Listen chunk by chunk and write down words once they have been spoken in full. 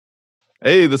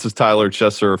Hey, this is Tyler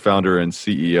Chesser, founder and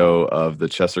CEO of the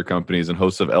Chesser Companies and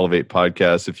host of Elevate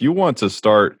Podcasts. If you want to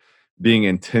start being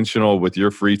intentional with your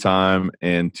free time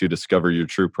and to discover your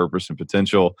true purpose and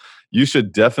potential, you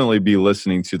should definitely be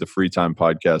listening to the Free Time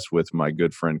Podcast with my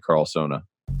good friend Carl Sona.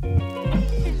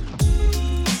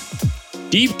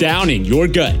 Deep down in your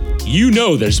gut, you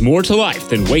know there's more to life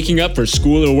than waking up for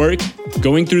school or work,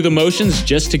 going through the motions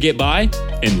just to get by,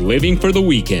 and living for the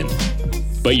weekend.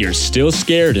 But you're still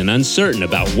scared and uncertain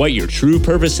about what your true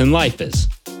purpose in life is.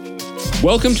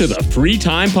 Welcome to the Free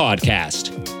Time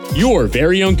Podcast, your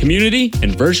very own community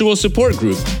and virtual support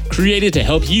group created to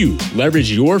help you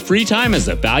leverage your free time as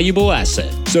a valuable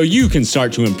asset so you can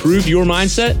start to improve your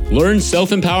mindset, learn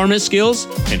self-empowerment skills,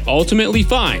 and ultimately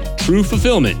find true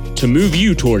fulfillment to move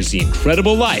you towards the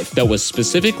incredible life that was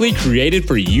specifically created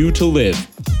for you to live.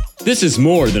 This is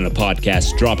more than a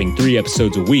podcast dropping 3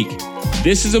 episodes a week.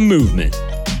 This is a movement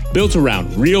built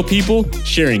around real people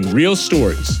sharing real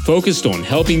stories, focused on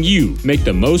helping you make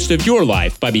the most of your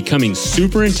life by becoming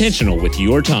super intentional with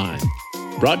your time.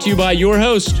 Brought to you by your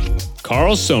host,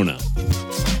 Carl Sona.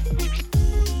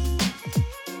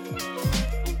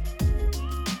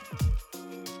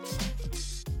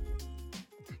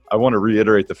 I want to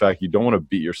reiterate the fact you don't want to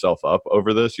beat yourself up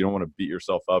over this. You don't want to beat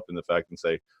yourself up in the fact and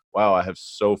say, wow, I have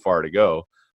so far to go.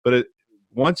 But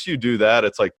once you do that,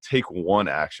 it's like take one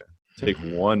action. Take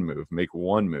one move, make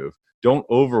one move. Don't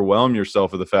overwhelm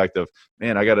yourself with the fact of,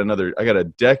 man, I got a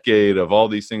decade of all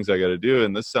these things I got to do.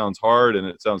 And this sounds hard and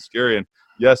it sounds scary. And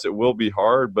yes, it will be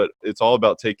hard, but it's all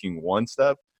about taking one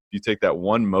step. If you take that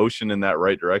one motion in that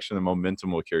right direction, the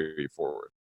momentum will carry you forward.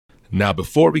 Now,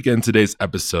 before we get into today's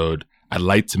episode, I'd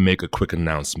like to make a quick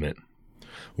announcement.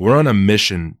 We're on a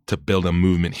mission to build a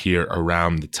movement here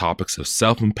around the topics of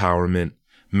self-empowerment,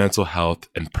 mental health,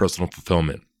 and personal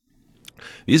fulfillment.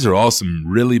 These are all some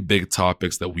really big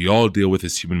topics that we all deal with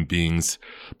as human beings,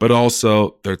 but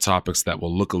also they're topics that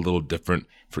will look a little different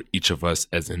for each of us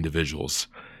as individuals.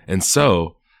 And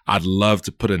so I'd love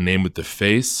to put a name with the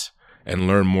face and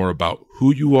learn more about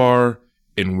who you are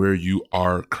and where you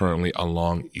are currently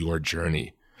along your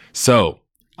journey. So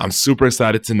I'm super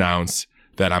excited to announce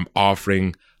that I'm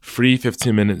offering free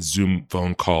 15-minute Zoom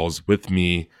phone calls with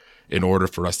me in order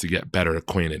for us to get better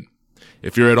acquainted.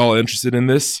 If you're at all interested in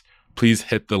this, please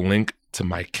hit the link to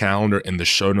my calendar in the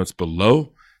show notes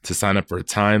below to sign up for a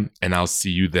time, and I'll see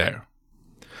you there.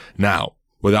 Now,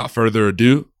 without further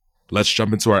ado, let's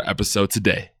jump into our episode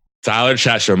today. Tyler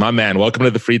Chesser, my man, welcome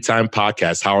to the Free Time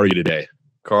Podcast. How are you today?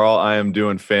 Carl, I am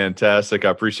doing fantastic. I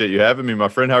appreciate you having me, my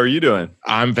friend. How are you doing?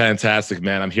 I'm fantastic,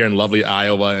 man. I'm here in lovely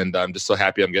Iowa, and I'm just so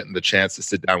happy I'm getting the chance to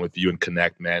sit down with you and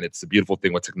connect, man. It's a beautiful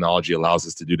thing what technology allows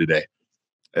us to do today.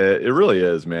 It really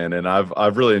is, man. And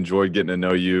I've really enjoyed getting to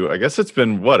know you. I guess it's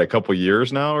been, a couple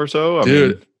years now or so?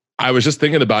 I was just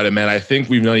thinking about it, man. I think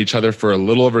we've known each other for a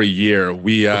little over a year.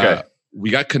 We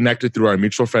got connected through our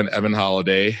mutual friend, Evan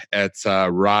Holiday, at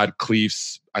Rod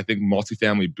Cleef's, I think,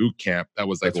 multifamily boot camp. That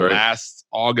was last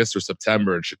August or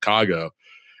September in Chicago.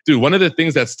 Dude, one of the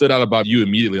things that stood out about you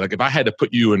immediately, like if I had to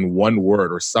put you in one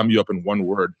word or sum you up in one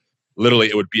word, literally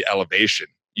it would be elevation.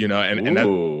 You know, and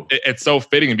it's so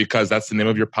fitting because that's the name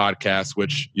of your podcast,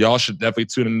 which y'all should definitely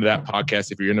tune into that podcast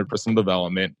if you're into personal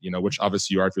development, you know, which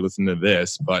obviously you are if you're listening to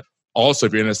this. But also,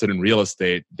 if you're interested in real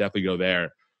estate, definitely go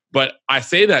there. But I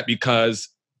say that because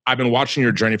I've been watching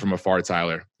your journey from afar,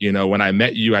 Tyler. You know, when I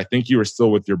met you, I think you were still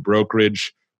with your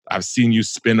brokerage. I've seen you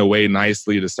spin away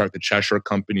nicely to start the Chesser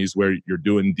Companies where you're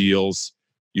doing deals.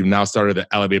 You've now started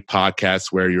the Elevate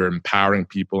Podcast where you're empowering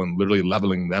people and literally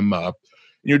leveling them up.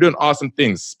 You're doing awesome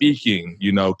things, speaking,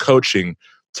 you know, coaching.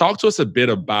 Talk to us a bit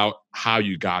about how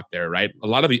you got there, right? A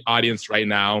lot of the audience right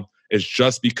now is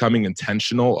just becoming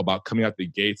intentional about coming out the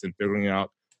gates and figuring out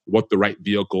what the right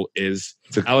vehicle is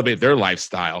to elevate their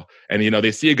lifestyle. And, you know,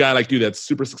 they see a guy like you that's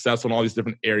super successful in all these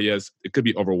different areas. It could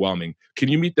be overwhelming. Can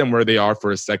you meet them where they are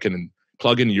for a second and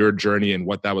plug in your journey and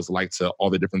what that was like to all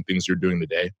the different things you're doing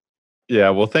today? Yeah,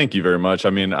 well, thank you very much. I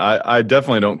mean, I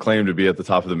definitely don't claim to be at the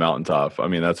top of the mountaintop. I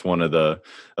mean, that's one of the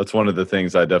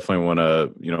things I definitely want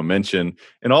to, mention.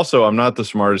 And also, I'm not the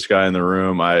smartest guy in the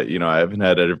room. I haven't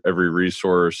had every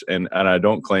resource, and I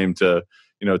don't claim to,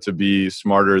 to be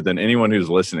smarter than anyone who's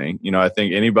listening. I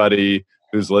think anybody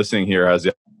who's listening here has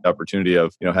the opportunity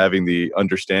of, having the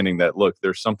understanding that, look,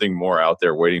 there's something more out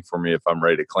there waiting for me if I'm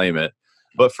ready to claim it.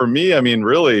 But for me, I mean,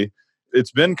 really,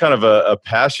 it's been kind of a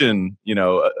passion,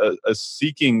 a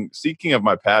seeking of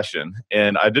my passion.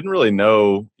 And I didn't really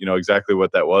know, exactly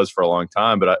what that was for a long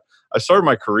time. But I started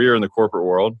my career in the corporate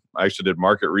world. I actually did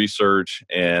market research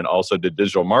and also did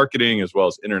digital marketing as well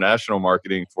as international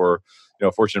marketing for, a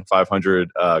Fortune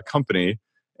 500 company.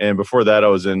 And before that, I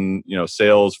was in,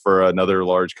 sales for another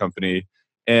large company.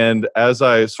 And as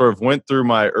I sort of went through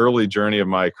my early journey of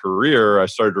my career, I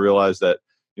started to realize that,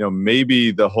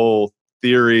 maybe the whole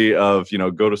theory of,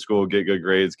 go to school, get good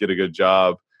grades, get a good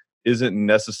job isn't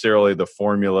necessarily the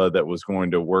formula that was going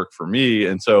to work for me.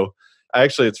 And so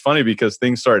actually, it's funny because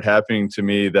things started happening to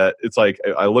me that it's like,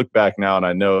 I look back now and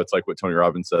I know it's like what Tony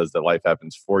Robbins says, that life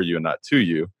happens for you and not to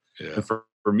you. Yeah. And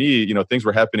for me, things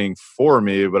were happening for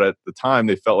me, but at the time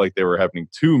they felt like they were happening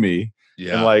to me.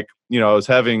 Yeah. And like, I was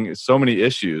having so many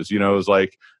issues. It was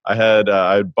like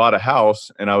I bought a house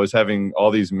and I was having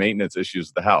all these maintenance issues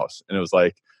with the house. And it was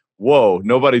like, whoa,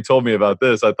 nobody told me about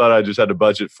this. I thought I just had to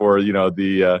budget for,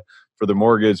 for the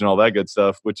mortgage and all that good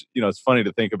stuff, which, it's funny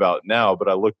to think about now, but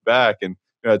I look back and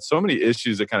I had so many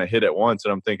issues that kind of hit at once.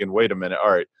 And I'm thinking, wait a minute.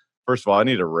 All right, first of all, I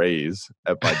need a raise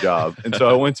at my job. And so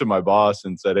I went to my boss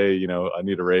and said, hey, I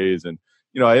need a raise. And,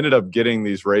 I ended up getting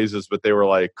these raises, but they were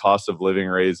like cost of living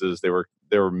raises. They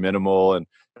were minimal. And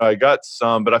I got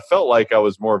some, but I felt like I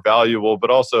was more valuable,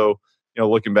 but also,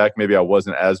 looking back, maybe I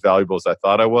wasn't as valuable as I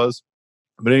thought I was.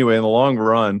 But anyway, in the long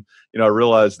run, I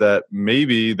realized that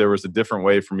maybe there was a different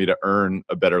way for me to earn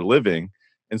a better living.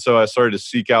 And so I started to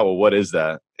seek out, well, what is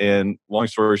that? And long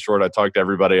story short, I talked to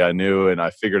everybody I knew and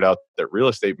I figured out that real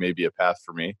estate may be a path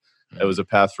for me. It was a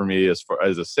path for me as far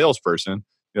as a salesperson,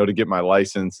 to get my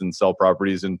license and sell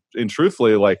properties. And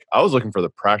truthfully, like I was looking for the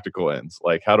practical ends.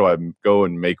 Like, how do I go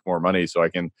and make more money so I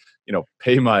can,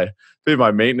 pay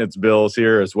my maintenance bills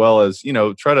here, as well as,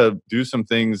 try to do some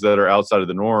things that are outside of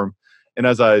the norm. And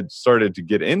as I started to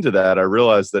get into that, I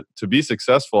realized that to be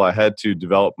successful, I had to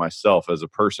develop myself as a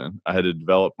person. I had to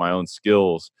develop my own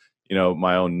skills,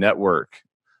 my own network,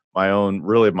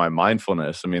 my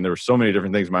mindfulness. I mean, there were so many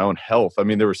different things, my own health. I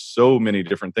mean, there were so many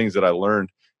different things that I learned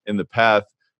in the path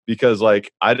because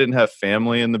like I didn't have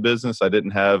family in the business. I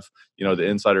didn't have, the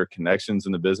insider connections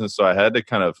in the business. So I had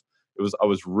to I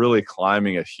was really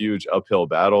climbing a huge uphill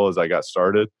battle as I got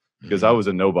started because I was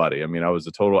a nobody. I mean, I was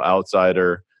a total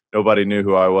outsider. Nobody knew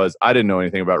who I was. I didn't know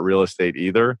anything about real estate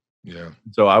either. Yeah.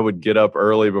 So I would get up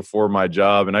early before my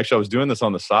job. And actually, I was doing this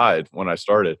on the side when I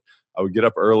started. I would get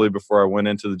up early before I went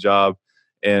into the job.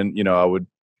 And, I would,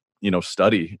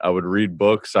 study. I would read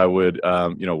books. I would,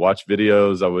 watch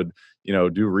videos. I would,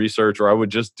 do research, or I would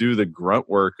just do the grunt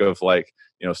work of like,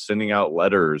 sending out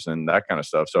letters and that kind of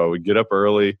stuff. So I would get up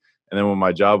early. And then when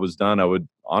my job was done, I would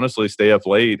honestly stay up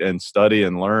late and study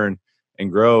and learn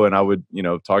and grow. And I would,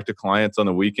 talk to clients on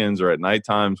the weekends or at night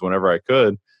times whenever I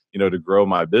could, to grow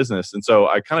my business. And so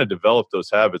I kind of developed those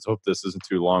habits. Hope this isn't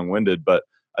too long-winded, but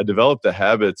I developed the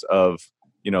habits of,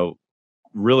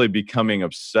 really becoming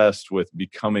obsessed with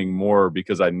becoming more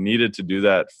because I needed to do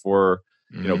that for,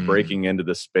 breaking into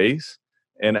the space.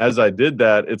 And as I did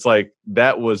that, it's like,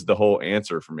 that was the whole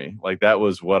answer for me. Like, that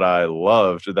was what I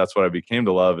loved. That's what I became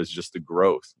to love, is just the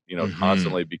growth,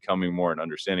 constantly becoming more and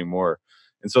understanding more.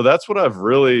 And so that's what I've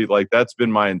really that's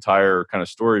been my entire kind of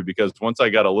story, because once I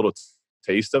got a little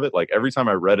taste of it, like every time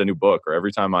I read a new book or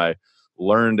every time I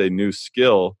learned a new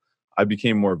skill, I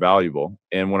became more valuable.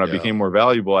 And when I became more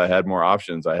valuable, I had more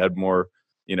options. I had more,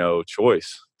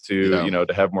 choice to,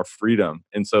 to have more freedom.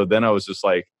 And so then I was just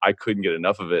like, I couldn't get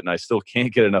enough of it, and I still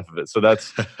can't get enough of it. So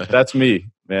that's me,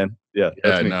 man. Yeah.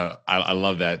 Yeah, no, I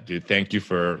love that, dude. Thank you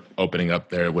for opening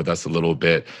up there with us a little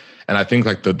bit. And I think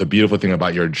like the beautiful thing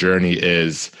about your journey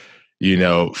is,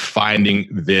 finding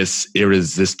this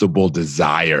irresistible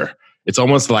desire. It's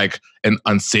almost like an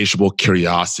insatiable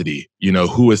curiosity,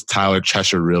 who is Tyler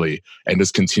Cheshire really? And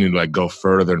just continue to like go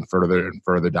further and further and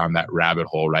further down that rabbit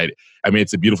hole, right? I mean,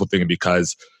 it's a beautiful thing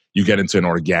because you get into an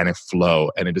organic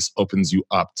flow and it just opens you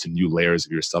up to new layers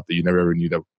of yourself that you never ever knew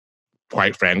that,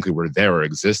 quite frankly, were there or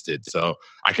existed. So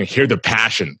I can hear the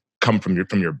passion come from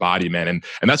your body, man. And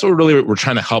that's what we're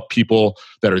trying to help people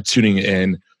that are tuning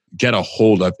in get a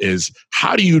hold of, is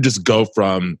how do you just go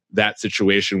from that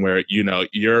situation where,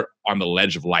 you're on the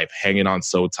ledge of life, hanging on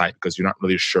so tight because you're not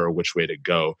really sure which way to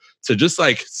go, to just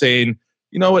like saying,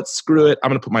 you know what, screw it. I'm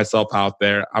going to put myself out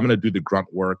there. I'm going to do the grunt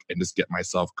work and just get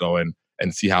myself going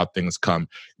and see how things come.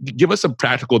 Give us some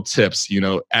practical tips,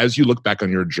 as you look back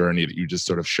on your journey that you just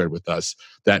sort of shared with us,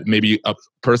 that maybe a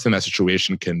person in that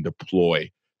situation can deploy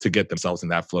to get themselves in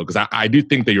that flow. Because I do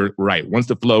think that you're right. Once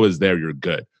the flow is there, you're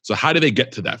good. So how do they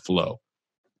get to that flow?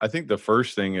 I think the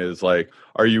first thing is like,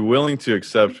 are you willing to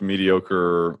accept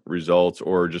mediocre results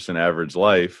or just an average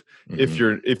life?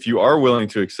 Mm-hmm. If you are willing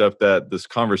to accept that, this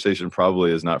conversation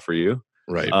probably is not for you.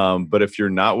 Right. But if you're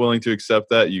not willing to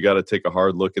accept that, you got to take a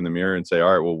hard look in the mirror and say,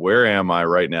 all right, well, where am I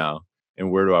right now?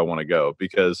 And where do I want to go?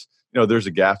 Because, there's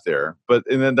a gap there.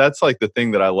 And then that's like the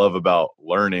thing that I love about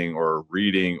learning or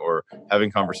reading or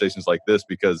having conversations like this,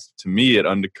 because to me, it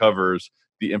uncovers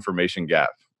the information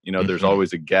gap. There's Mhm.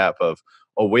 always a gap of,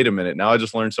 oh, wait a minute. Now I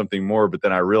just learned something more, but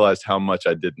then I realized how much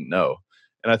I didn't know.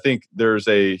 And I think there's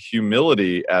a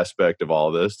humility aspect of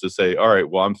all this to say, all right,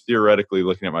 well, I'm theoretically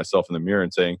looking at myself in the mirror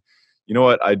and saying, you know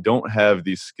what, I don't have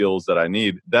these skills that I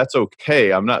need. That's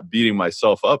okay. I'm not beating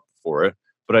myself up for it,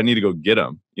 but I need to go get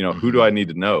them. Who do Mhm. I need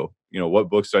to know? What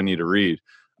books do I need to read?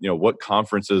 What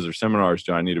conferences or seminars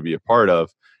do I need to be a part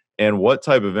of? And what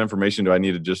type of information do I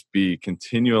need to just be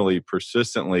continually,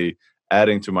 persistently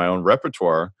adding to my own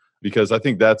repertoire? Because I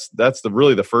think that's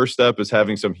really the first step, is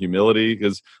having some humility,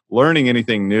 because learning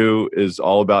anything new is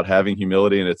all about having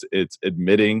humility, and it's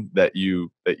admitting that you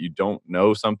don't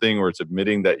know something, or it's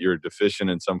admitting that you're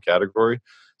deficient in some category.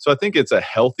 So I think it's a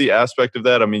healthy aspect of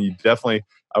that. I mean,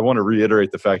 I want to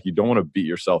reiterate the fact, you don't want to beat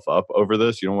yourself up over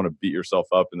this. You don't want to beat yourself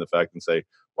up in the fact and say,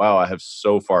 wow, I have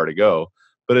so far to go.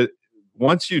 But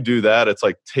once you do that, it's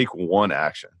like, take one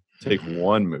action, take Mhm.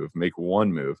 one move, make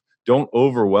one move. Don't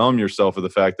overwhelm yourself with the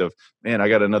fact of, man, I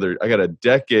got a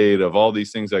decade of all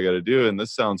these things I got to do. And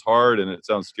this sounds hard and it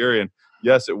sounds scary. And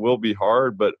yes, it will be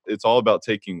hard, but it's all about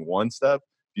taking one step.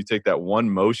 If you take that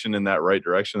one motion in that right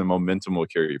direction, the momentum will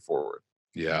carry you forward.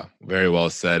 Yeah, very well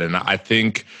said. And I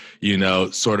think,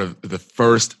 sort of the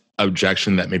first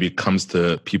objection that maybe comes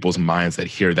to people's minds that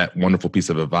hear that wonderful piece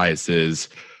of advice is,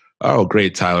 oh,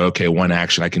 great, Tyler. Okay, one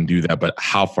action, I can do that. But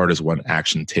how far does one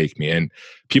action take me? And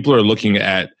people are looking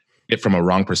at it from a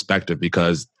wrong perspective,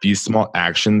 because these small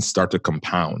actions start to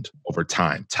compound over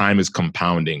time. Time is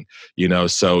compounding,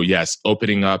 So yes,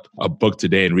 opening up a book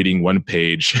today and reading one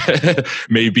page,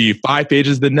 maybe 5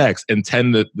 pages the next, and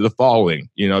 10 the following,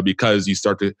 because you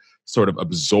start to sort of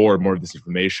absorb more of this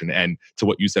information. And to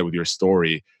what you said with your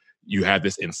story, you have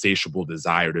this insatiable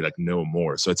desire to like know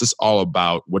more. So it's just all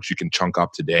about what you can chunk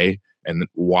up today and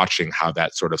watching how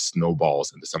that sort of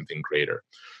snowballs into something greater.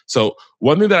 So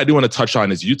one thing that I do want to touch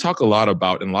on is you talk a lot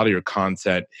about in a lot of your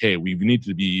content, hey, we need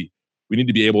to be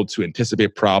able to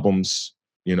anticipate problems.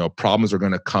 Problems are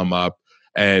going to come up,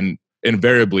 and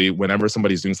invariably, whenever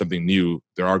somebody's doing something new,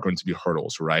 there are going to be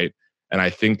hurdles, right? And I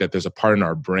think that there's a part in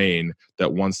our brain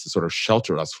that wants to sort of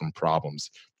shelter us from problems.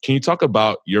 Can you talk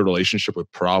about your relationship with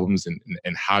problems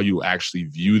and how you actually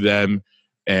view them?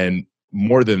 And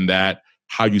more than that,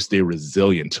 how you stay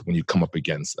resilient when you come up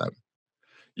against them?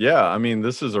 Yeah, I mean,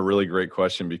 this is a really great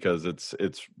question, because it's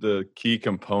the key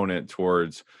component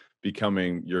towards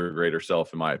becoming your greater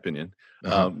self, in my opinion.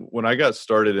 Uh-huh. When I got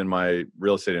started in my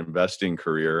real estate investing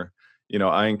career,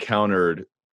 I encountered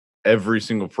every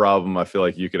single problem I feel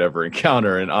like you could ever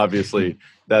encounter, and obviously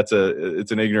it's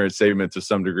an ignorant statement to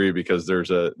some degree, because there's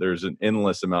an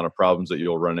endless amount of problems that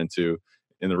you'll run into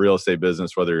in the real estate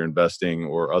business, whether you're investing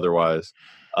or otherwise.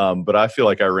 But I feel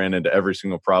like I ran into every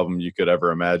single problem you could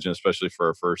ever imagine, especially for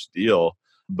a first deal.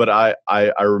 But I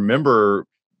remember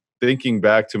thinking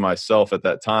back to myself at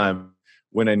that time,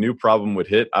 when a new problem would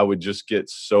hit, I would just get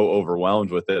so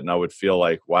overwhelmed with it, and I would feel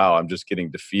like, wow, I'm just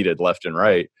getting defeated left and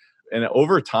right. And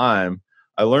over time,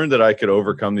 I learned that I could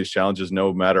overcome these challenges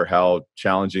no matter how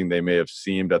challenging they may have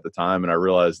seemed at the time. And I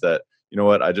realized that, you know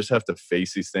what, I just have to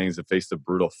face these things and face the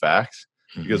brutal facts.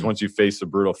 Because Mhm. once you face the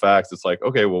brutal facts, it's like,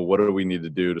 okay, well, what do we need to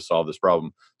do to solve this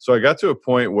problem? So I got to a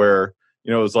point where,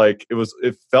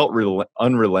 it felt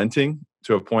unrelenting,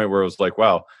 to a point where it was like,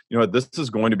 wow, this is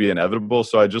going to be inevitable.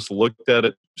 So I just looked at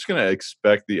it, just going to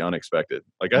expect the unexpected.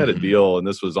 Like, I had a Mhm. deal, and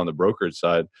this was on the brokerage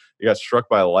side. It got struck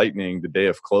by lightning the day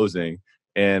of closing,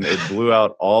 and it blew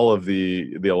out all of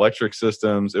the electric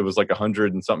systems. It was like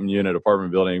 100 and something unit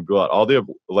apartment building. It blew out all the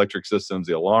electric systems,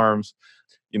 the alarms,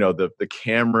 the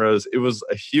cameras. It was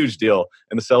a huge deal.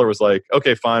 And the seller was like,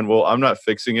 okay, fine. Well, I'm not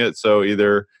fixing it. So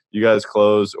either you guys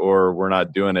close or we're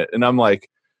not doing it. And I'm like,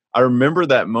 I remember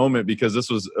that moment, because this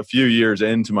was a few years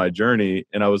into my journey.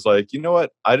 And I was like, you know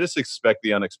what? I just expect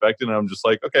the unexpected. And I'm just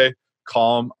like, okay,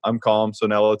 calm. I'm calm. So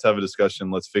now let's have a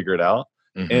discussion. Let's figure it out.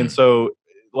 And Mhm. so,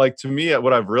 like, to me,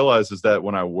 what I've realized is that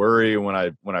when I worry, when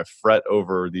I fret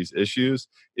over these issues,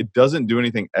 it doesn't do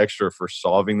anything extra for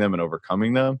solving them and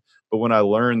overcoming them. But when I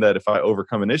learned that if I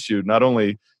overcome an issue, not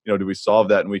only do we solve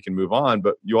that and we can move on,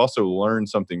 but you also learn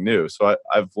something new. So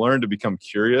I've learned to become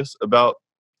curious about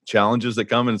challenges that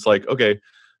come, and it's like, okay,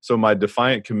 so my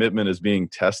defiant commitment is being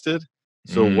tested.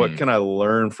 So what Mm. can I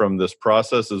learn from this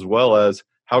process, as well as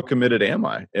how committed am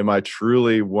I? Am I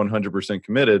truly 100%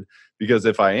 committed? Because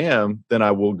if I am, then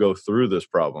I will go through this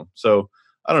problem. So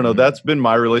I don't know. Mm. That's been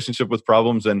my relationship with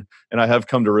problems, and I have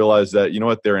come to realize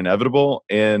that, they're inevitable,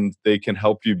 and they can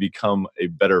help you become a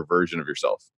better version of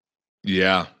yourself.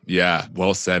 Yeah, yeah.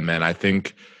 Well said, man. I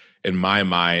think in my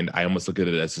mind, I almost look at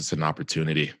it as just an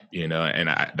opportunity, and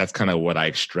that's kind of what I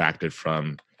extracted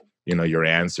from, your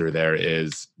answer there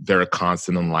is they're a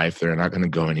constant in life. They're not going to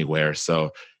go anywhere. So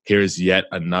here's yet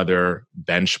another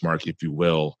benchmark, if you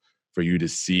will, for you to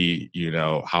see,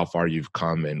 how far you've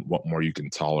come and what more you can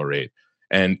tolerate.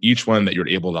 And each one that you're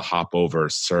able to hop over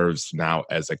serves now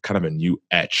as a kind of a new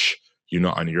etch,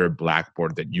 on your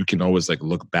blackboard that you can always like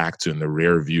look back to in the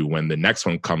rear view when the next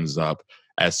one comes up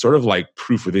as sort of like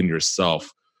proof within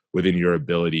yourself, within your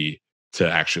ability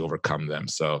to actually overcome them.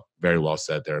 So very well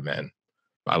said there, man.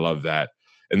 I love that.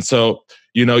 And so,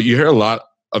 you hear a lot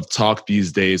of talk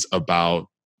these days about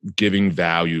giving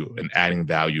value and adding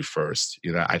value first.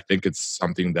 I think it's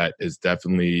something that is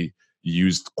definitely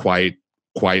used quite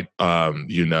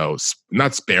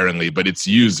not sparingly, but it's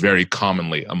used very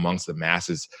commonly amongst the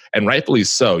masses, and rightfully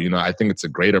so. I think it's a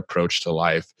great approach to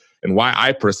life, and why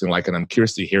I personally like it, I'm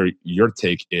curious to hear your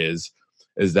take, is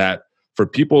that for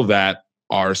people that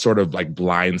are sort of like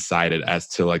blindsided as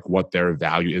to like what their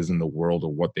value is in the world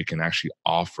or what they can actually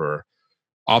offer,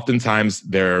 oftentimes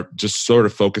they're just sort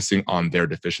of focusing on their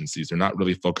deficiencies. They're not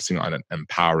really focusing on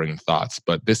empowering thoughts.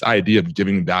 But this idea of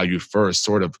giving value first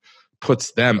sort of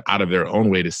puts them out of their own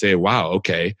way to say, wow,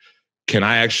 okay, can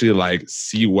I actually like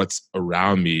see what's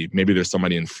around me? Maybe there's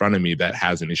somebody in front of me that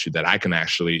has an issue that I can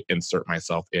actually insert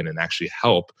myself in and actually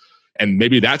help. And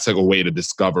maybe that's like a way to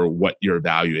discover what your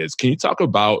value is. Can you talk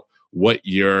about what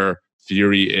your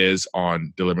theory is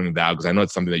on delivering value? Because I know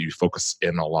it's something that you focus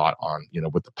in a lot on,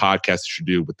 with the podcast that you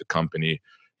do with the company.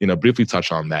 Briefly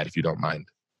touch on that if you don't mind.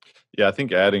 Yeah, I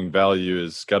think adding value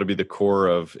has got to be the core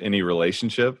of any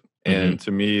relationship. Mm-hmm. And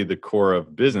to me, the core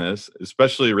of business,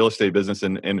 especially real estate business,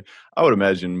 and I would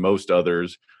imagine most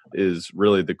others, is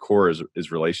really the core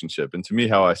is relationship. And to me,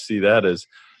 how I see that is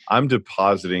I'm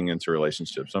depositing into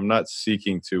relationships. I'm not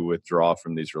seeking to withdraw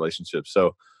from these relationships.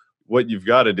 So what you've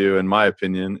got to do, in my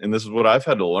opinion, and this is what I've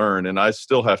had to learn, and I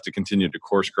still have to continue to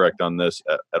course correct on this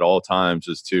at all times,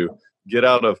 is to get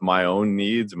out of my own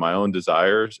needs, my own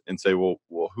desires, and say, well,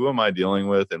 who am I dealing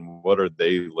with, and what are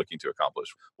they looking to accomplish?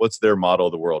 What's their model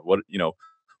of the world?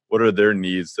 What are their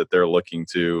needs that they're looking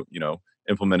to,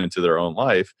 implement into their own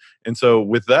life? And so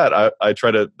with that, I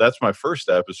try to. That's my first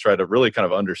step, is try to really kind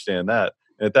of understand that.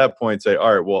 And at that point, say,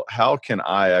 all right, well, how can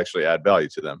I actually add value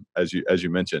to them, as you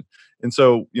mentioned? And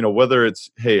so, whether it's,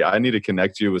 hey, I need to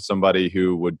connect you with somebody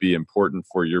who would be important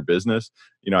for your business.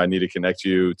 I need to connect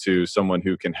you to someone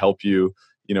who can help you,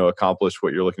 accomplish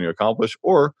what you're looking to accomplish.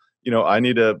 Or, I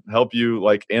need to help you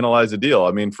like analyze a deal.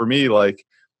 I mean, for me, like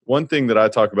one thing that I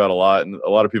talk about a lot, and a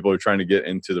lot of people are trying to get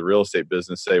into the real estate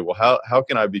business say, well, how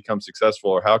can I become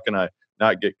successful, or how can I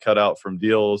not get cut out from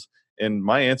deals? And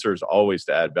my answer is always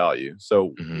to add value.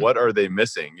 So Mm-hmm. what are they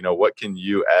missing? What can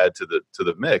you add to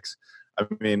the mix? I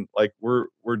mean, like we're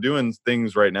doing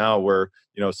things right now where,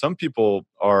 some people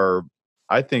are,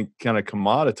 I think, kind of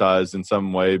commoditized in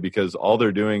some way, because all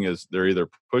they're doing is they're either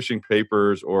pushing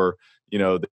papers, or,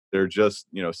 they're just,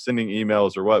 sending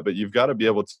emails or what. But you've got to be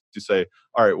able to say,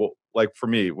 all right, well, like for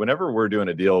me, whenever we're doing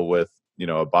a deal with,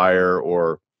 a buyer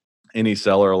or any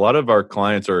seller, a lot of our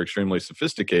clients are extremely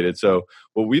sophisticated. So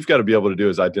what we've got to be able to do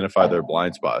is identify their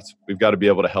blind spots. We've got to be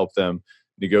able to help them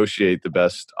negotiate the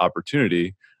best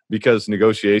opportunity, because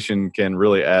negotiation can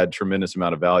really add tremendous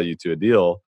amount of value to a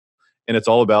deal. And it's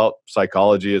all about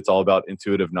psychology. It's all about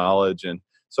intuitive knowledge. And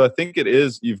so I think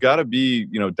you've got to be,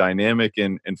 dynamic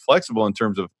and flexible in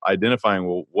terms of identifying,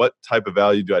 well, what type of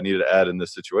value do I need to add in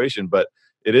this situation? But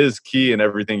it is key in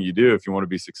everything you do if you want to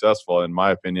be successful, in my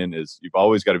opinion, is you've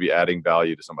always got to be adding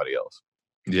value to somebody else.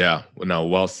 Yeah, no,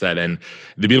 well said. And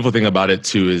the beautiful thing about it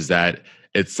too is that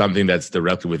it's something that's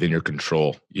directly within your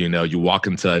control. You walk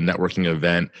into a networking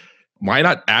event, why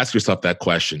not ask yourself that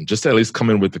question? Just to at least come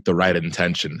in with the right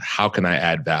intention. How can I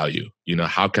add value?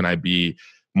 How can I be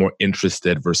more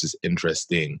interested versus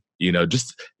interesting?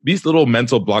 Just these little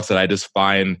mental blocks that I just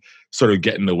find sort of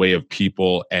get in the way of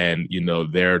people and,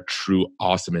 their true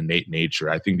awesome innate nature.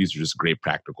 I think these are just great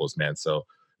practicals, man. So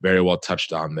very well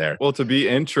touched on there. Well, to be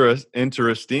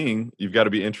interesting, you've got to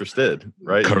be interested,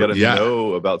 right? You've got to Yeah.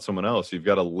 know about someone else. You've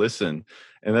got to listen.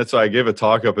 And that's why I gave a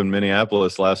talk up in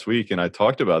Minneapolis last week, and I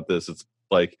talked about this. It's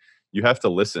like you have to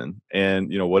listen. And,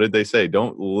 what did they say?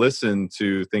 Don't listen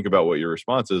to think about what your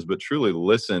response is, but truly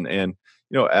listen and,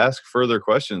 ask further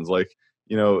questions. Like,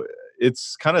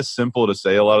 it's kind of simple to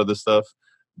say a lot of this stuff,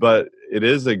 but it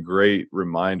is a great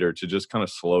reminder to just kind of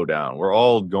slow down. We're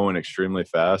all going extremely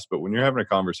fast, but when you're having a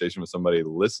conversation with somebody,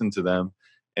 listen to them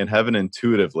and have an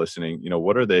intuitive listening.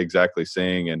 What are they exactly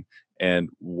saying, and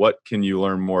what can you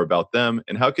learn more about them,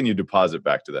 and how can you deposit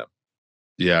back to them?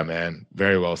 Yeah, man.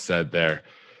 Very well said there.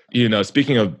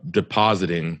 Speaking of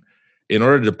depositing, in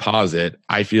order to deposit,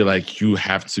 I feel like you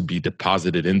have to be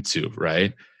deposited into,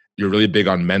 right? You're really big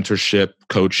on mentorship,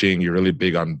 coaching, you're really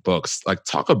big on books. Like,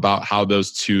 talk about how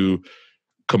those two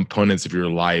components of your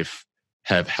life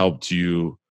have helped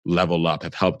you level up,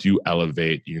 have helped you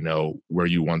elevate, where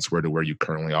you once were to where you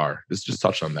currently are. Just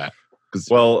touch on that.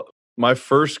 Well, my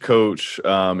first coach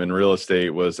in real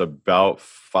estate was about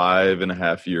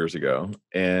 5.5 years ago.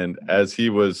 And as he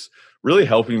was really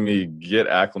helping me get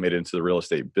acclimated into the real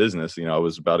estate business, I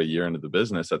was about a year into the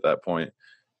business at that point.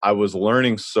 I was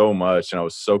learning so much and I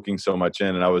was soaking so much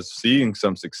in, and I was seeing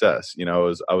some success.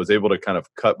 I was able to kind of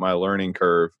cut my learning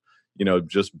curve,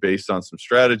 just based on some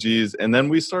strategies. And then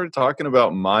we started talking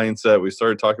about mindset. We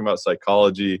started talking about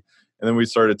psychology. And then we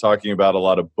started talking about a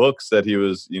lot of books that he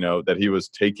was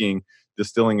taking,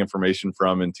 distilling information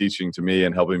from and teaching to me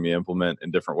and helping me implement in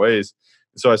different ways.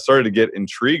 So I started to get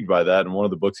intrigued by that. And one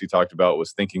of the books he talked about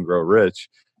was Think and Grow Rich.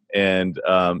 And,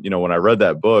 when I read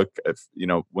that book,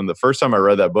 when the first time I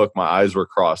read that book, my eyes were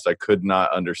crossed. I could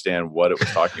not understand what it was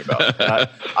talking about.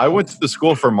 I went to the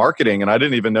school for marketing, and I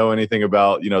didn't even know anything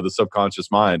about, the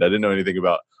subconscious mind. I didn't know anything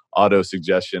about auto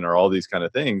suggestion or all these kind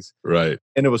of things. Right.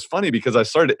 And it was funny because I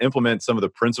started to implement some of the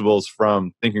principles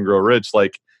from Think and Grow Rich,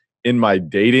 like in my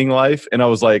dating life. And I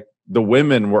was like, the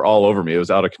women were all over me. It was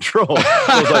out of control.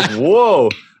 I was like, whoa,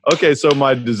 okay. So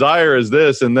my desire is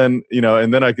this. And then,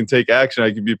 and then I can take action.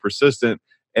 I can be persistent.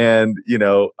 And,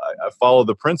 I followed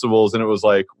the principles, and it was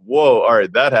like, whoa, all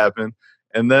right, that happened.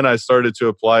 And then I started to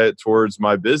apply it towards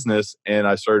my business, and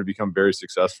I started to become very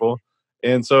successful.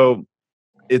 And so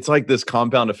it's like this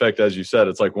compound effect, as you said.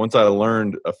 It's like once I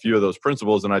learned a few of those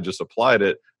principles and I just applied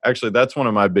it, actually, that's one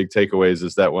of my big takeaways,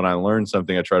 is that when I learn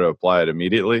something, I try to apply it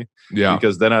immediately. Yeah.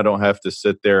 Because then I don't have to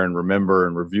sit there and remember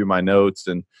and review my notes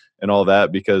and all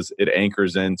that, because it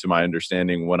anchors into my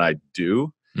understanding when I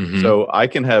do. Mhm. So I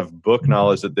can have book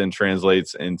knowledge that then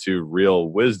translates into real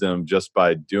wisdom just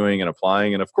by doing and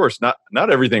applying. And of course, not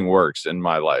everything works in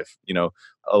my life.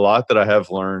 A lot that I have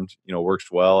learned,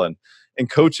 works well. And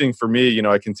coaching for me,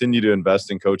 I continue to invest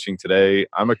in coaching today.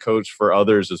 I'm a coach for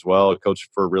others as well, a coach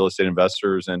for real estate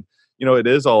investors. And, it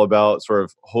is all about sort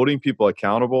of holding people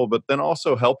accountable, but then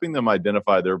also helping them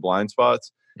identify their blind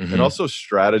spots and Mhm. also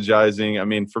strategizing. I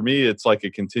mean, for me, it's like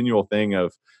a continual thing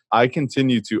of I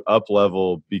continue to up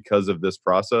level because of this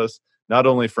process, not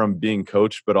only from being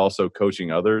coached, but also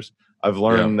coaching others. I've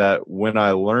learned that when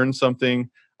I learn something,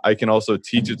 I can also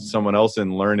teach it to someone else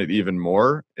and learn it even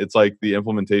more. It's like the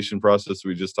implementation process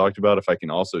we just talked about. If I can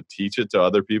also teach it to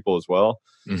other people as well.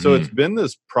 So it's Mhm. been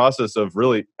this process of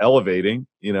really elevating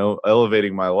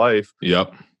my life,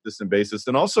 Yep. consistent basis,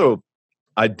 and also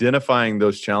identifying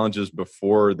those challenges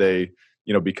before they,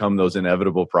 become those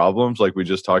inevitable problems, like we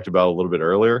just talked about a little bit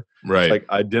earlier. It's Right. like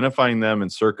identifying them and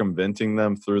circumventing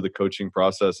them through the coaching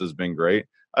process has been great.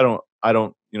 I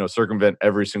don't, circumvent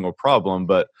every single problem,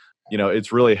 but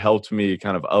it's really helped me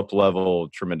kind of up level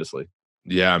tremendously.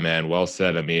 Yeah, man. Well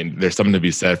said. I mean, there's something to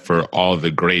be said for all of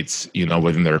the greats,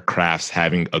 within their crafts,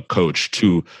 having a coach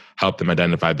to help them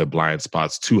identify the blind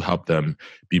spots, to help them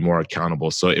be more accountable.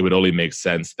 So it would only make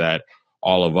sense that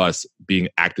all of us, being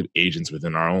active agents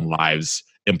within our own lives,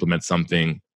 implement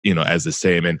something, as the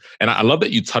same. And I love that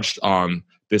you touched on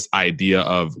this idea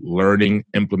of learning,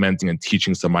 implementing, and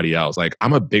teaching somebody else. Like,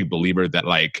 I'm a big believer that,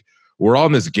 like, we're all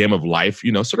in this game of life,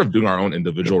 sort of doing our own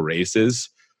individual races.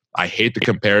 I hate the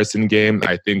comparison game.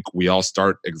 I think we all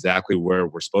start exactly where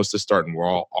we're supposed to start, and we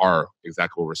all are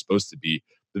exactly where we're supposed to be.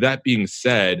 But that being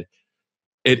said,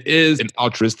 it is an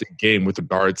altruistic game with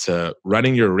regard to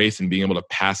running your race and being able to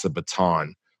pass a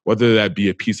baton, whether that be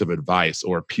a piece of advice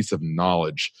or a piece of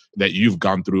knowledge that you've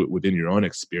gone through within your own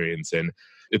experience. And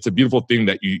it's a beautiful thing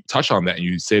that you touch on that and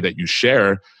you say that you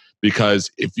share, because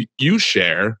if you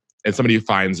share and somebody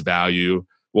finds value,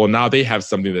 well, now they have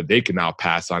something that they can now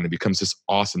pass on. It becomes this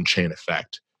awesome chain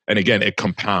effect. And again, it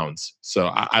compounds. So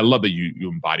I love that you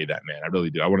embody that, man. I really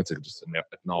do. I wanted to just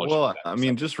acknowledge Well, that. I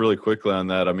mean, just really quickly on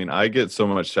that, I mean, I get so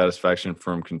much satisfaction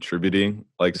from contributing.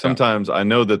 Like Yeah. sometimes I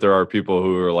know that there are people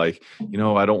who are like,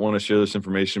 I don't want to share this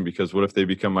information because what if they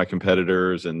become my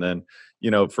competitors? And then,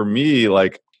 for me,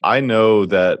 like, I know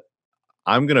that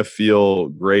I'm going to feel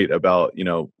great about,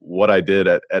 what I did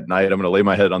at night. I'm going to lay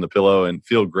my head on the pillow and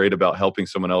feel great about helping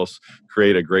someone else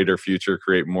create a greater future,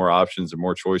 create more options and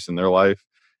more choice in their life.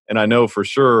 And I know for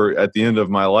sure at the end of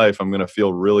my life, I'm going to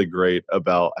feel really great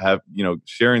about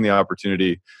sharing the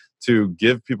opportunity to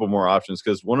give people more options.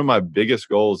 Because one of my biggest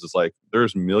goals is like,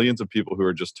 there's millions of people who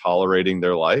are just tolerating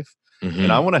their life.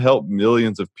 And I Mhm. want to help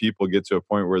millions of people get to a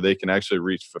point where they can actually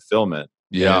reach fulfillment.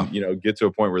 Yeah. and get to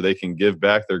a point where they can give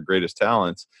back their greatest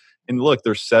talents. And look,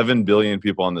 there's 7 billion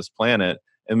people on this planet,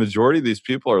 and majority of these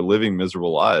people are living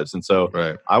miserable lives. And so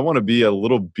Right. I want to be a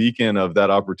little beacon of that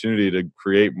opportunity to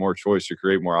create more choice, to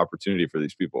create more opportunity for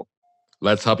these people.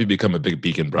 Let's help you become a big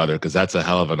beacon, brother, because that's a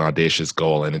hell of an audacious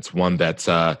goal, and it's one that's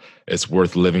it's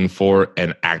worth living for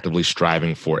and actively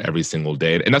striving for every single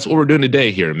day. And that's what we're doing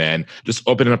today here, man. Just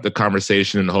opening up the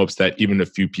conversation in hopes that even a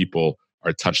few people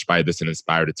are touched by this and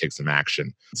inspired to take some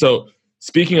action. So,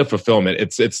 speaking of fulfillment,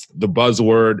 it's the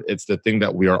buzzword. It's the thing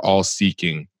that we are all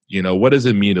seeking. What does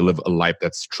it mean to live a life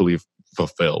that's truly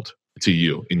fulfilled to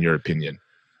you, in your opinion?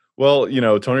 Well,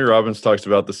 Tony Robbins talks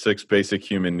about the 6 basic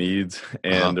human needs,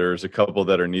 and there's a couple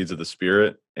that are needs of the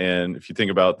spirit. And if you think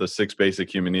about the 6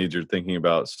 basic human needs, you're thinking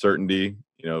about certainty,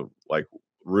 like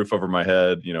roof over my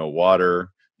head, water,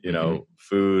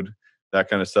 food, that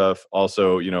kind of stuff.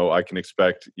 Also, I can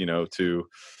expect, to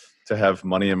have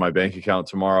money in my bank account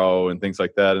tomorrow and things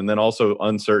like that. And then also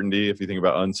uncertainty. If you think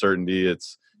about uncertainty,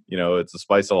 it's the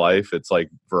spice of life. It's like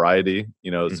variety,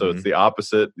 so it's the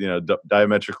opposite,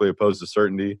 diametrically opposed to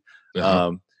certainty.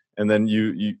 And then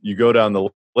you go down the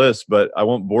list, but I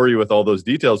won't bore you with all those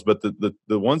details. But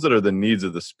the ones that are the needs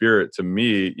of the spirit, to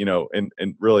me,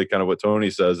 and really kind of what Tony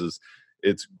says is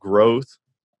it's growth,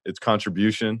 it's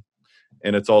contribution,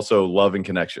 and it's also love and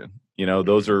connection.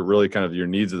 Those are really kind of your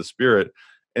needs of the spirit.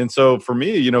 And so for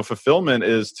me, fulfillment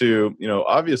is to,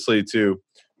 obviously to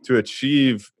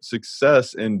achieve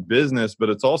success in business, but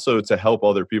it's also to help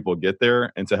other people get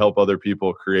there and to help other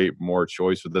people create more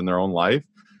choice within their own life.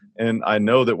 And I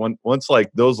know that once like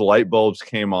those light bulbs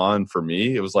came on for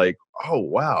me, it was like, oh,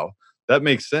 wow, that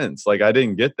makes sense. Like I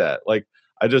didn't get that. Like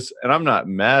and I'm not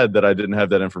mad that I didn't have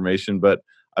that information, but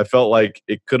I felt like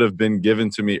it could have been given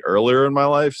to me earlier in my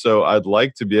life. So I'd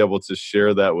like to be able to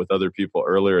share that with other people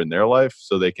earlier in their life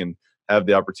so they can have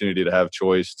the opportunity to have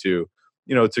choice, to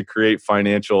create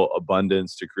financial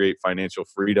abundance, to create financial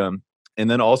freedom. And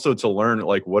then also to learn,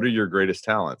 like, what are your greatest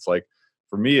talents? Like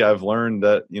for me, I've learned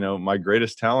that, my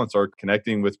greatest talents are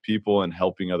connecting with people and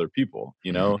helping other people,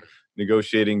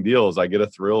 negotiating deals. I get a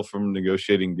thrill from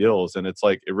negotiating deals. And it's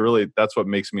like, that's what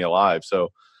makes me alive.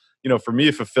 So, for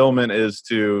me, fulfillment is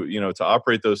to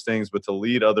operate those things, but to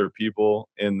lead other people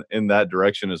in that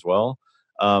direction as well.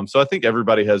 So I think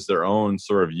everybody has their own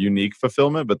sort of unique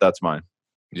fulfillment, but that's mine.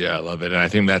 Yeah, I love it. And I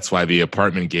think that's why the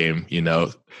apartment game,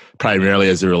 primarily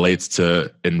as it relates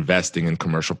to investing in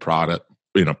commercial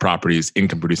properties,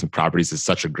 income producing properties, is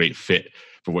such a great fit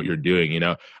for what you're doing.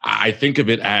 I think of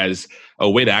it as a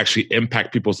way to actually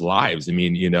impact people's lives. I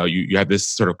mean, you have this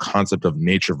sort of concept of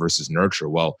nature versus nurture.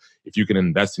 Well, if you can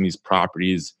invest in these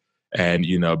properties and,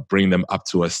 bring them up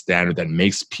to a standard that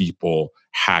makes people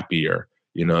happier,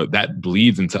 that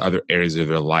bleeds into other areas of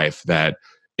their life that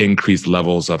increase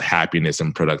levels of happiness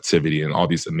and productivity and all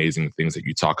these amazing things that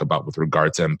you talk about with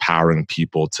regard to empowering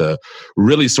people to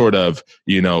really sort of,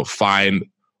 find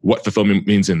what fulfillment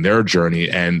means in their journey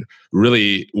and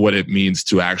really what it means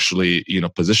to actually,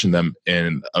 position them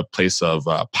in a place of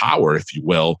power, if you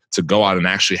will, to go out and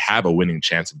actually have a winning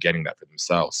chance of getting that for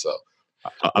themselves. So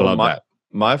I love that.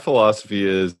 My philosophy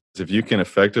is if you can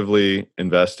effectively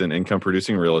invest in income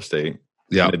producing real estate,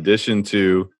 in addition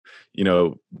to,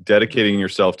 dedicating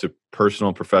yourself to personal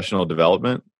and professional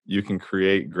development, you can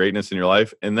create greatness in your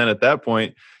life. And then at that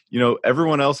point,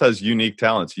 everyone else has unique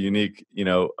talents, unique,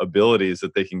 abilities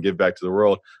that they can give back to the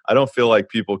world. I don't feel like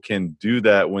people can do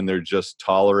that when they're just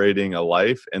tolerating a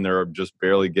life and they're just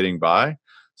barely getting by.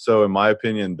 So in my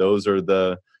opinion, those are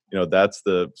that's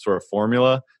the sort of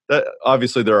formula. That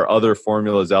obviously there are other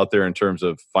formulas out there in terms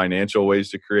of financial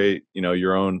ways to create,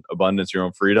 your own abundance, your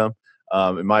own freedom.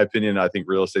 In my opinion, I think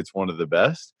real estate's one of the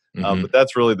best. But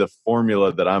that's really the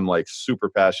formula that I'm like super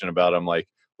passionate about. I'm like,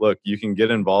 look, you can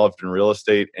get involved in real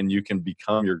estate and you can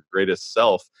become your greatest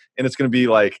self. And it's going to be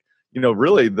like,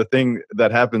 really the thing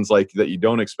that happens like that you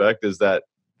don't expect is that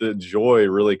the joy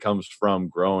really comes from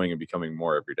growing and becoming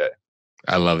more every day.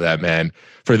 I love that, man.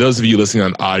 For those of you listening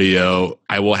on audio,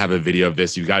 I will have a video of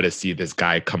this. You got to see this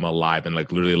guy come alive and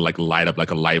like literally like light up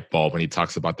like a light bulb when he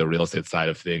talks about the real estate side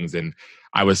of things. And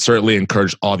I would certainly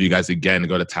encourage all of you guys again to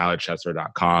go to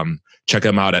tylerchesler.com. Check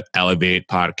him out at Elevate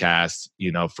Podcast,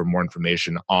 for more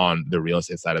information on the real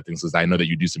estate side of things, because I know that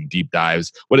you do some deep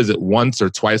dives. What is it, once or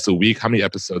twice a week? How many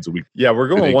episodes a week? Yeah, we're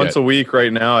going once a week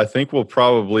right now. I think we'll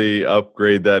probably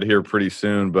upgrade that here pretty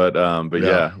soon. But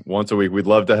yeah, once a week. We'd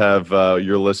love to have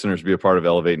your listeners be a part of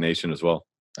Elevate Nation as well.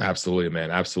 Absolutely,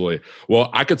 man. Absolutely. Well,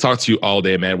 I could talk to you all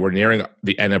day, man. We're nearing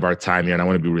the end of our time here, and I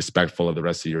want to be respectful of the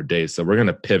rest of your day. So we're going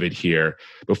to pivot here.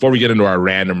 Before we get into our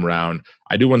random round,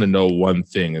 I do want to know one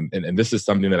thing, and this is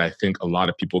something that I think a lot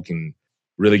of people can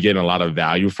really getting a lot of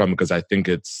value from, because I think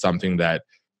it's something that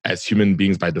as human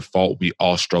beings by default, we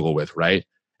all struggle with, right?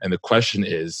 And the question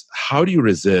is, how do you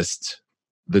resist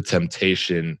the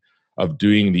temptation of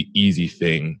doing the easy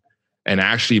thing and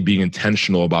actually being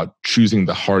intentional about choosing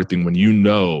the hard thing when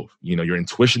your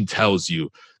intuition tells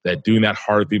you that doing that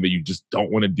hard thing that you just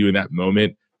don't want to do in that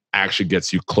moment actually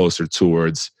gets you closer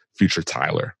towards future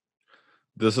Tyler?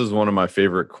 This is one of my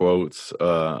favorite quotes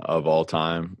of all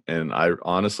time. And I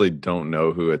honestly don't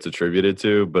know who it's attributed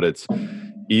to, but it's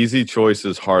easy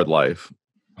choices, hard life.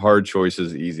 Hard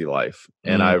choices, easy life.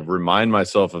 And I remind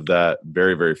myself of that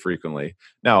very, very frequently.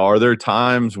 Now, are there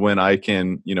times when I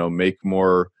can, make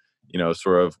more,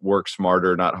 sort of work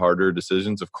smarter, not harder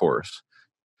decisions? Of course.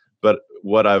 But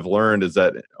what I've learned is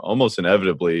that almost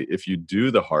inevitably, if you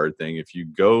do the hard thing, if you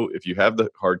have the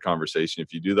hard conversation,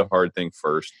 if you do the hard thing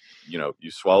first,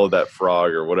 you swallow that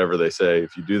frog or whatever they say,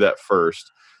 if you do that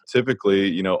first,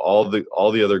 typically, all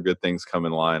the other good things come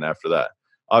in line after that.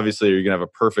 Obviously, you're going to have a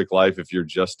perfect life if you're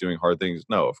just doing hard things.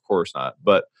 No, of course not.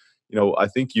 But, I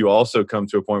think you also come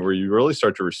to a point where you really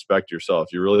start to respect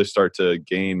yourself. You really start to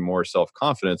gain more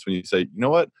self-confidence when you say, you know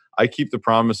what, I keep the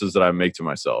promises that I make to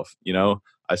myself.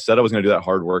 I said I was going to do that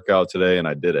hard workout today and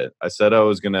I did it. I said I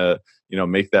was going to,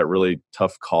 make that really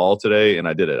tough call today and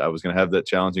I did it. I was going to have that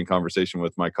challenging conversation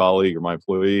with my colleague or my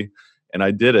employee and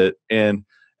I did it. And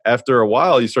after a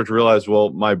while, you start to realize, well,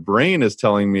 my brain is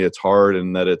telling me it's hard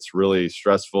and that it's really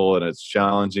stressful and it's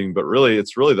challenging, but really,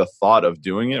 it's really the thought of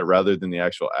doing it rather than the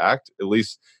actual act, at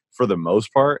least for the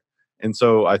most part. And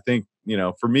so I think,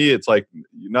 for me, it's like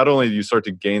not only do you start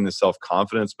to gain the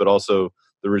self-confidence, but also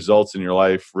the results in your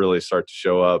life really start to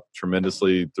show up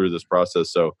tremendously through this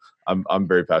process. So I'm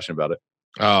very passionate about it.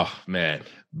 Oh man,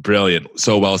 brilliant.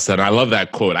 So well said. I love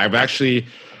that quote.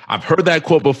 I've heard that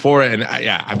quote before, and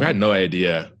I've got no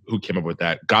idea who came up with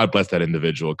that. God bless that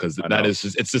individual, because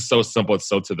it's just so simple. It's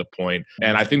so to the point.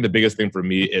 And I think the biggest thing for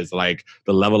me is like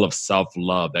the level of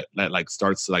self-love that like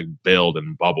starts to like build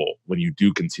and bubble when you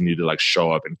do continue to like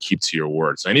show up and keep to your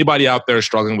word. So anybody out there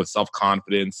struggling with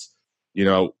self-confidence,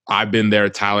 I've been there,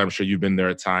 Tyler. I'm sure you've been there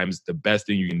at times. The best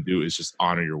thing you can do is just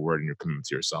honor your word and your commitment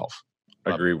to yourself.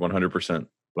 I agree 100%.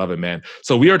 Love it, man.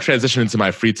 So we are transitioning to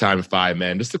my free time 5,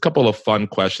 man. Just a couple of fun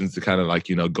questions to kind of like,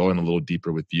 go in a little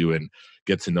deeper with you and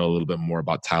get to know a little bit more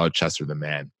about Tyler Chester, the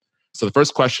man. So the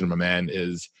first question, my man,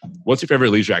 is what's your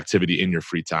favorite leisure activity in your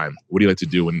free time? What do you like to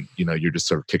do when, you're just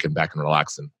sort of kicking back and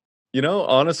relaxing?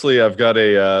 Honestly, I've got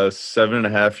a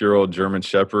 7.5-year-old German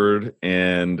Shepherd,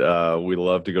 and we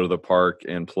love to go to the park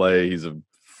and play. He's a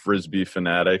Frisbee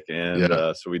fanatic, and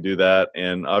so we do that,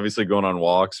 and obviously going on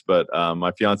walks. But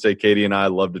my fiance Katie and I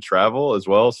love to travel as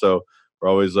well, so we're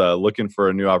always looking for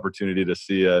a new opportunity to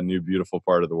see a new beautiful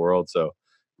part of the world. So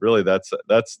really, that's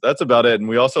about it. And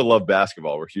we also love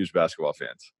basketball. We're huge basketball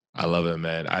fans. I love it,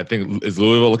 man. I think is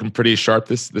Louisville looking pretty sharp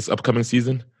this upcoming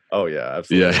season? Oh yeah,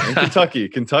 absolutely. Yeah.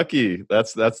 And Kentucky,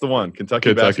 that's the one.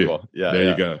 Kentucky basketball. Yeah.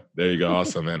 There you go.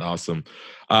 Awesome, man. Awesome.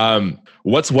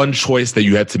 What's one choice that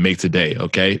you had to make today?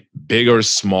 Okay, big or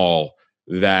small,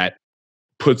 that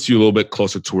puts you a little bit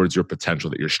closer towards your potential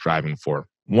that you're striving for.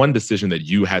 One decision that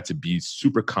you had to be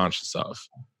super conscious of.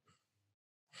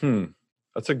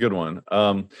 That's a good one.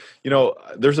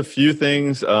 There's a few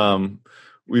things.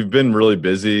 We've been really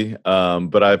busy,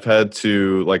 but I've had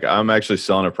to, I'm actually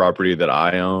selling a property that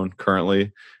I own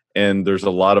currently, and there's a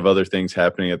lot of other things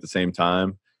happening at the same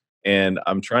time. And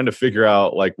I'm trying to figure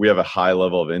out, we have a high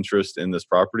level of interest in this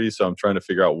property, so I'm trying to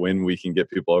figure out when we can get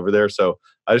people over there. So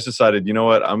I just decided, you know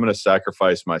what, I'm going to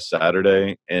sacrifice my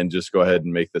Saturday and just go ahead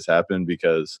and make this happen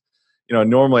because,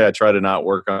 normally I try to not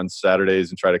work on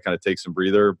Saturdays and try to kind of take some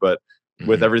breather, but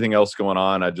with everything else going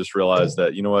on, I just realized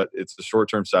that, you know what, it's a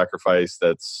short-term sacrifice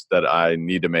that I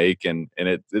need to make. And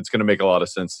it's going to make a lot of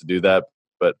sense to do that.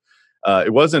 But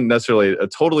it wasn't necessarily a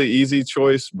totally easy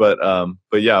choice, but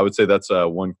yeah, I would say that's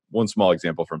one small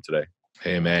example from today.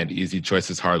 Hey man, easy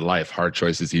choices, hard life. Hard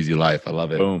choices, easy life. I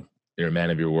love it. Boom. You're a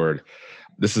man of your word.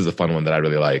 This is a fun one that I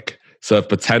really like. So if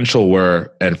potential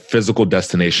were a physical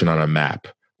destination on a map,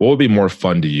 what would be more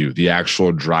fun to you? The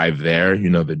actual drive there,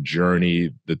 the journey,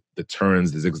 the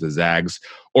turns, the zigs, the zags,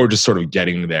 or just sort of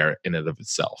getting there in and of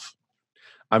itself?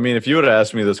 I mean, if you would have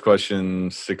asked me this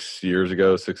question 6.5 years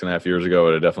ago, I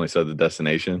would have definitely said the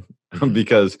destination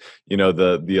because,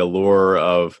 the allure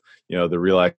of, the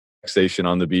relaxation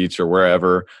on the beach or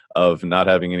wherever of not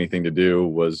having anything to do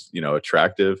was,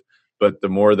 attractive. But the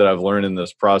more that I've learned in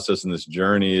this process and this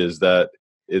journey is that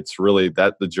it's really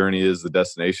that the journey is the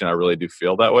destination. I really do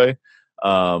feel that way.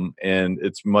 And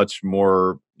it's much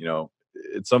more,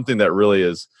 it's something that really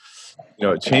is,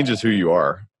 it changes who you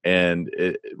are. And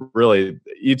it really,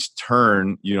 each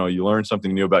turn, you learn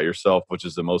something new about yourself, which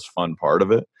is the most fun part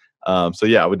of it. So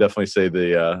yeah, I would definitely say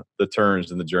the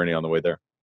turns and the journey on the way there.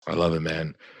 I love it,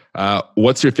 man.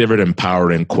 What's your favorite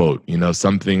empowering quote?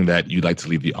 Something that you'd like to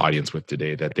leave the audience with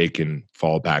today that they can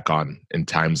fall back on in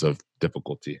times of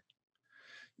difficulty.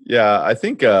 Yeah, I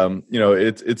think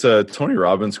it's a Tony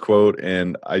Robbins quote,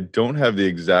 and I don't have the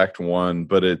exact one,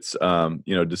 but it's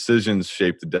decisions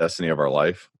shape the destiny of our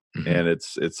life, and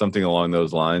it's something along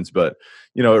those lines. But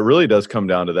it really does come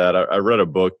down to that. I read a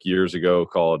book years ago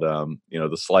called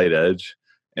The Slight Edge,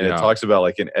 and it talks about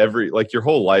like in every, like your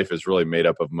whole life is really made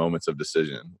up of moments of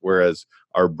decision, whereas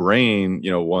our brain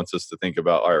wants us to think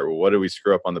about, all right, well, what did we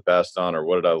screw up on the past on, or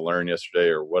what did I learn yesterday,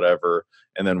 or whatever.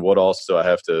 And then what else do I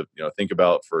have to, think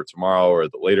about for tomorrow or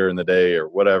later in the day or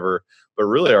whatever. But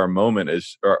really our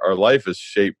our life is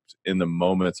shaped in the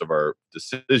moments of our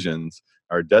decisions.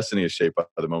 Our destiny is shaped by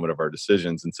the moment of our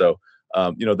decisions. And so,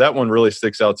 that one really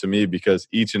sticks out to me because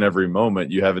each and every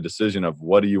moment you have a decision of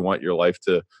what do you want your life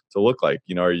to look like?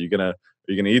 Are you going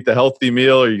to eat the healthy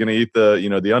meal? Are you going to eat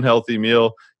the unhealthy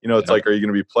meal? It's like, are you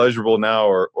going to be pleasurable now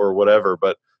or whatever?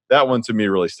 But that one to me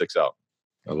really sticks out.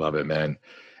 I love it, man.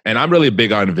 And I'm really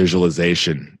big on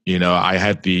visualization. I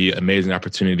had the amazing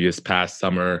opportunity this past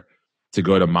summer to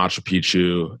go to Machu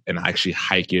Picchu and actually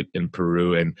hike it in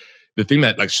Peru. And the thing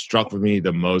that struck with me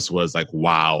the most was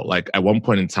wow, at one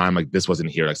point in time, this wasn't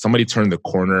here. Somebody turned the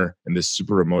corner in this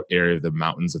super remote area of the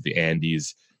mountains of the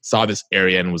Andes, saw this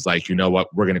area and was like, you know what,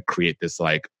 we're going to create this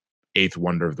eighth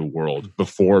wonder of the world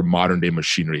before modern day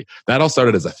machinery. That all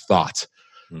started as a thought.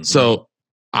 Mm-hmm. So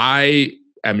I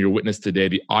am your witness today.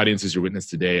 The audience is your witness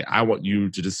today. I want you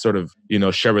to just sort of,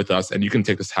 share with us, and you can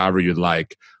take this however you'd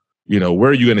like,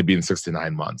 where are you going to be in 6 to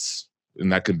 9 months?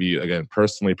 And that can be, again,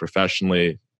 personally,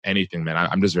 professionally, anything, man.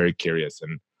 I'm just very curious,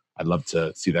 and I'd love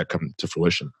to see that come to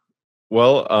fruition.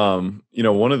 Well,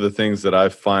 one of the things that I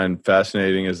find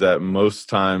fascinating is that most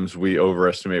times we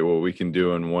overestimate what we can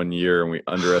do in 1 year and we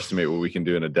underestimate what we can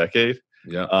do in a decade.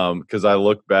 Yeah. Because I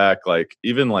look back,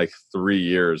 even 3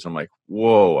 years, I'm like,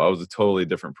 whoa, I was a totally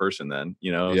different person then,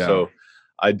 Yeah. So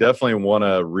I definitely want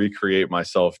to recreate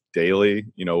myself daily,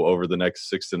 over the next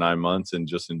 6 to 9 months and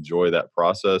just enjoy that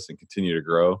process and continue to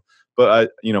grow. But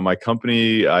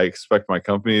I expect my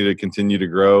company to continue to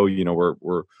grow.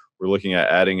 We're looking at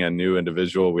adding a new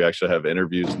individual. We actually have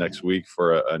interviews next week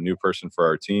for a new person for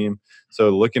our team.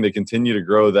 So looking to continue to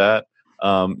grow that.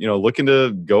 Looking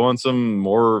to go on some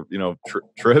more,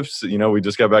 trips. We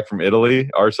just got back from Italy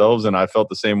ourselves, and I felt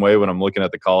the same way when I'm looking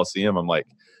at the Colosseum. I'm like,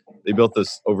 they built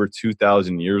this over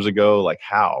 2,000 years ago. Like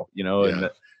how, Yeah.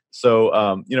 And so,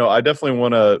 I definitely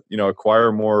want to,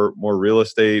 acquire more real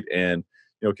estate and,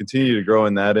 continue to grow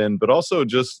in that end, but also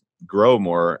just grow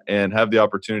more and have the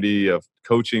opportunity of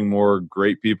coaching more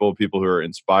great people who are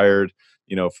inspired,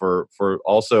 for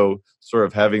also sort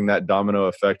of having that domino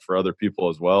effect for other people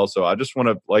as well. So I just want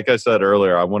to, like I said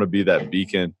earlier, I want to be that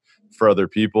beacon for other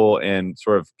people and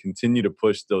sort of continue to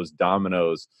push those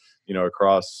dominoes,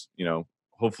 across,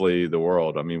 hopefully the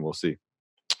world. I mean, we'll see.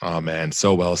 Oh, man.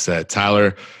 So well said.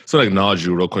 Tyler, so to acknowledge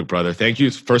you real quick, brother. Thank you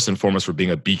first and foremost for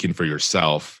being a beacon for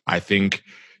yourself. I think,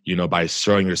 by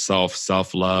showing yourself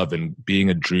self-love and being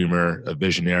a dreamer, a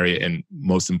visionary, and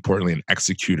most importantly, an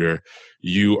executor,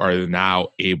 you are now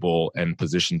able and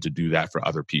positioned to do that for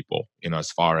other people,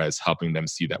 as far as helping them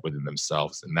see that within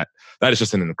themselves. And that is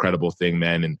just an incredible thing,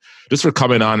 man. And just for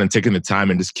coming on and taking the time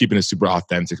and just keeping it super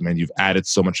authentic, man. You've added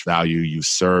so much value. You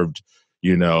served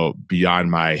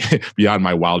beyond my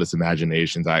wildest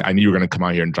imaginations. I knew you were going to come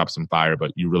out here and drop some fire,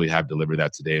 but you really have delivered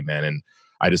that today, man. And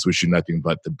I just wish you nothing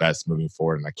but the best moving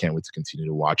forward. And I can't wait to continue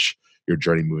to watch your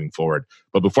journey moving forward.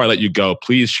 But before I let you go,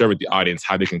 please share with the audience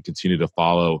how they can continue to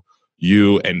follow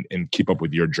you and keep up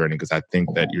with your journey, because I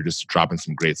think that you're just dropping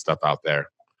some great stuff out there.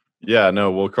 Yeah, no.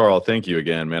 Well, Carl, thank you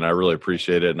again, man. I really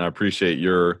appreciate it. And I appreciate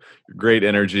your great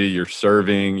energy, your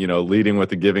serving, leading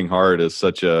with a giving heart is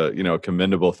such a,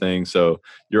 commendable thing. So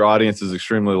your audience is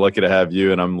extremely lucky to have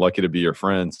you, and I'm lucky to be your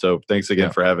friend. So thanks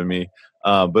again for having me.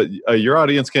 But your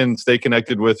audience can stay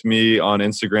connected with me on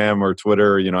Instagram or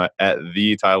Twitter, at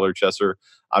the Tyler Chesser.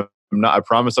 I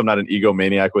promise I'm not an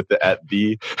egomaniac with the at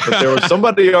the, but there was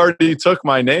somebody already took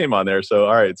my name on there. So,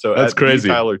 all right. So that's crazy.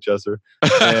 Tyler Chesser.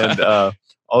 And,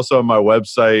 also, my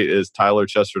website is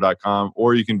tylerchesser.com,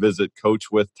 or you can visit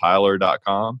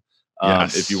coachwithtyler.com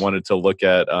if you wanted to look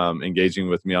at engaging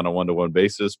with me on a one-to-one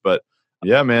basis. But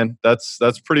yeah, man, that's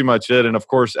pretty much it. And of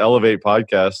course, Elevate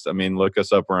Podcast. I mean, look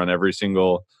us up. We're on every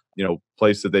single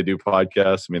place that they do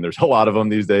podcasts. I mean, there's a lot of them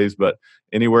these days, but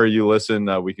anywhere you listen,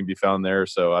 we can be found there.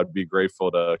 So I'd be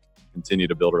grateful to continue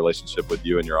to build a relationship with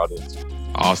you and your audience.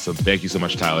 Awesome. Thank you so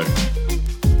much, Tyler.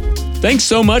 Thanks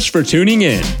so much for tuning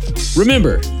in.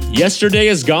 Remember, yesterday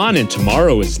is gone and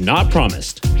tomorrow is not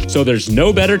promised. So there's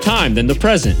no better time than the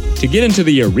present to get into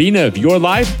the arena of your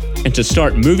life and to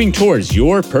start moving towards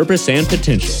your purpose and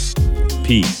potential.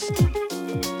 Peace.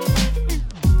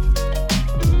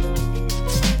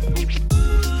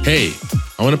 Hey,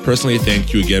 I want to personally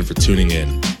thank you again for tuning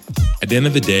in. At the end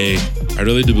of the day, I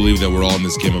really do believe that we're all in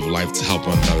this game of life to help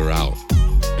one another out.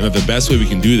 And that the best way we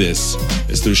can do this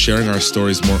is through sharing our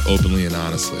stories more openly and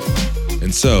honestly.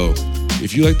 And so,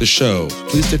 if you like the show,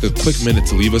 please take a quick minute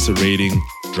to leave us a rating,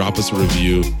 drop us a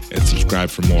review, and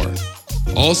subscribe for more.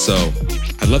 Also,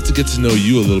 I'd love to get to know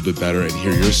you a little bit better and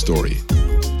hear your story.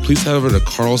 Please head over to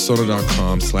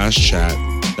karlsona.com/chat.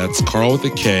 That's Karl with a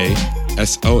K,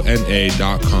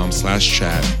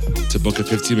 SONA.com/chat to book a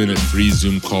 15-minute free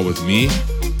Zoom call with me,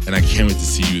 and I can't wait to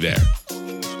see you there.